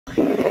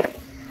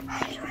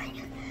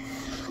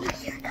right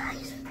here,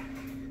 guys.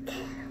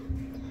 Okay.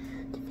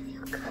 The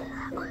video cut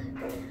out.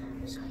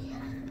 So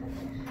yeah.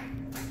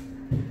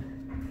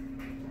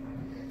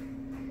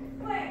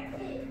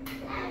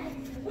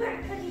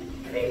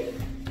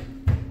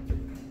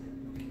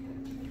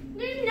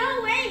 There's no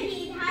way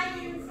he'd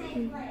hide in the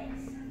same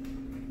place.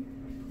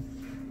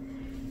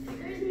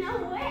 There's no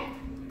way.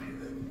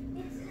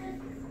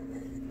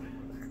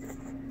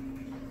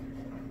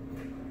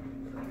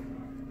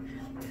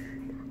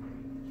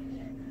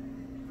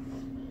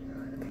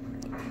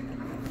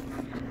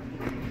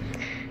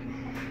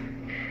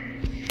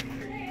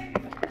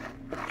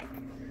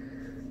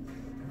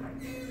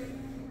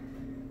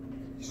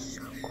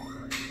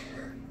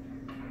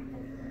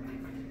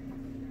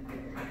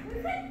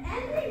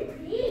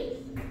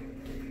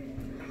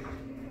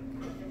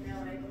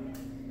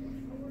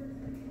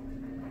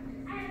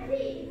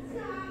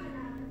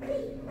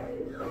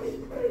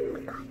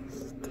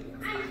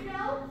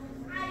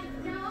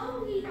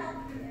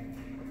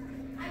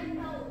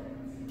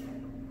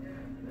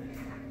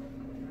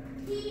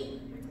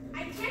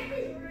 I checked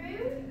his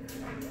room,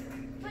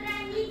 but I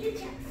need to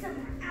check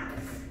somewhere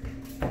else.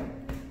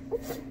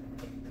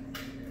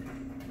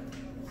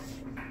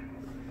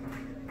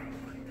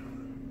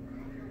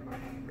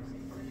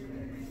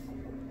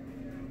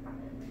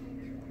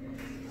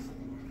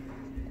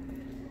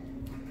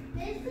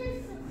 This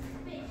is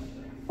suspicious.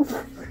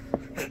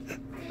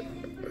 This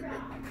is the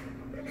rock.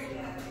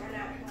 Yeah, we're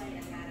not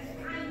playing that.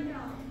 I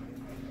know,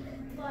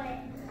 but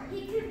he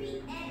could be.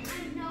 I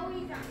know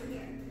he's up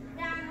here.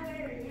 Down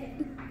where it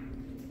is.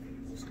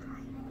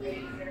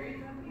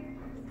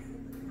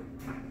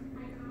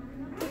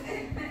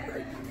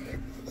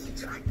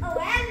 Oh,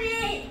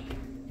 Evan!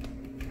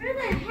 Where the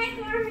heck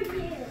are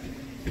you?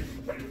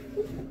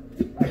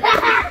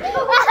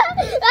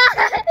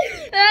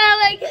 Oh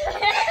my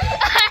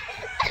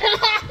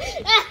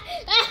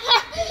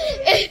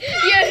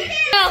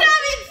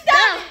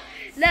god!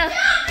 No.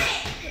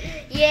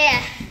 Yeah.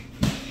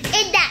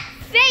 In that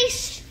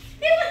face.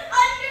 It was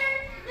under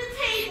the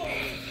table.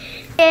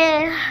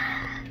 Yeah.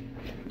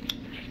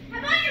 How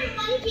about your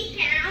monkey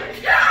count?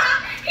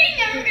 He's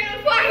never gonna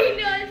find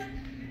us.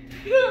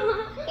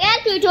 He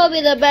actually told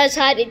me the best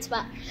hiding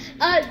spot.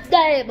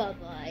 Dynamite.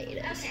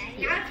 Okay,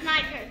 now it's my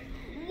turn.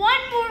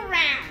 One more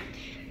round.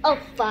 Oh,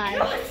 fine.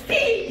 Oh,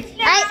 Steve,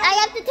 now.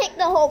 I have to take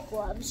the whole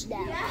gloves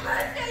now.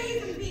 Yeah, so you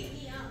can beat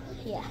me up.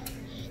 Yeah,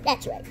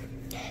 that's right.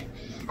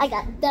 I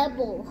got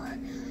double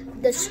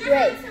the I'm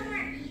strength. gonna go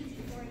somewhere easy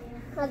for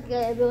you.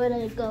 Okay, I'm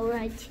gonna go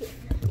right here.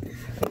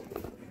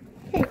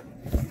 Hey,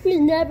 he's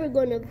never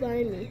gonna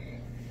find me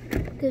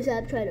because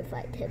I'm trying to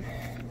find him.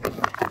 So,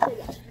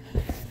 yeah.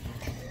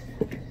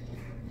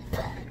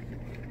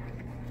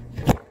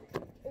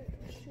 Oh,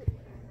 shoot.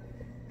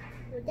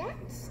 Well, that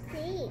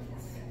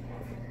stinks.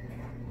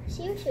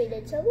 Seriously,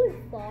 did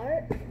someone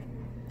fart?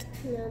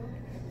 No.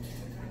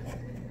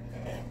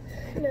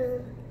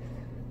 No.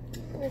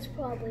 It's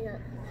probably not.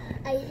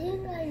 I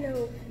think I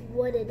know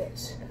what it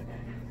is.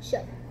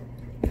 So,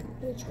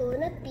 it's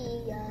gonna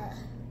be,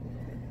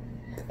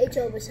 it's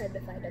almost time to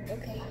find them,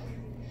 okay?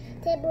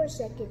 10 more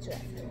seconds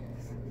left.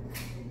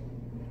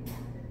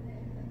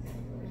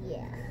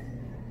 Yeah.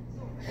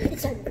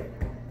 It's time.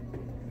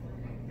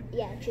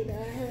 Yeah, actually, no,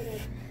 hold on.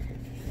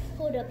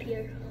 Hold up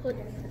here. Hold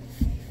on.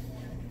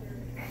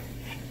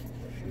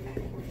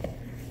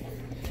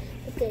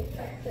 Okay,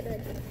 hold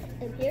on.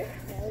 I'm here.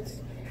 Now it's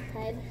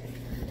time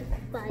to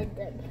find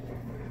them.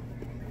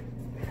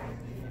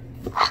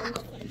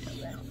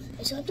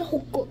 I still have the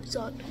whole gloves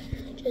on.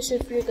 Just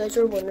if you guys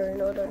are wondering,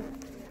 hold on.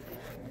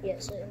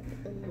 Yes, I'm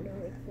in the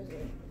right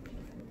position.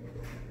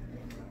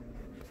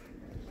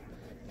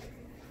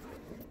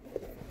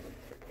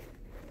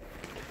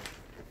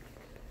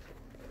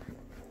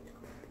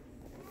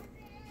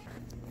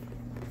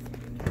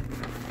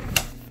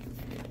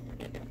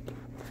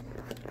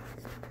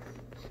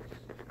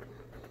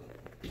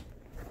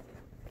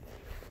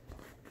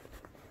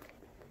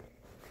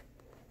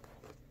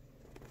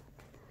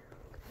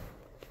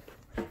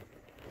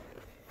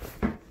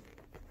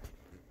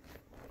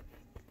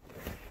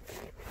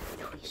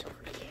 He's over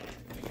here.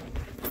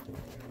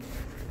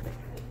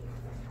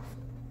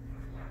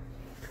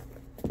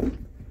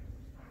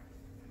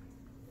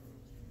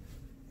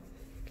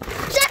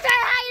 Just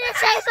try to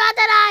say something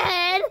that I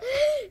had.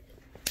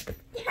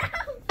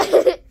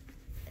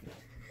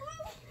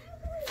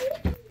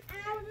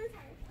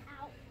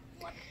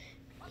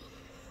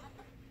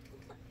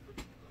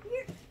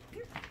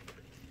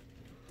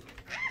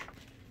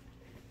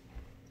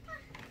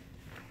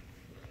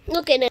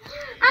 Look at it.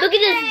 Look at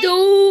this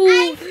dude.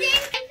 I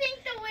think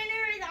the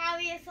winner is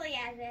obviously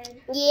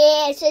Evan.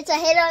 Yes, it's a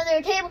hit on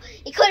their table.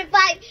 He couldn't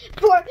fight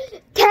for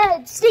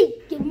 10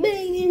 stinking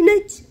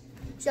minutes.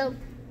 So,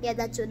 yeah,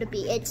 that's what it'll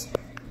be. It's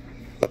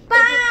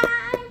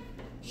Bye.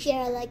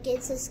 share, like,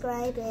 and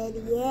subscribe, and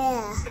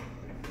yeah.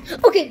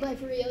 Okay, bye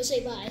for real.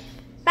 Say bye.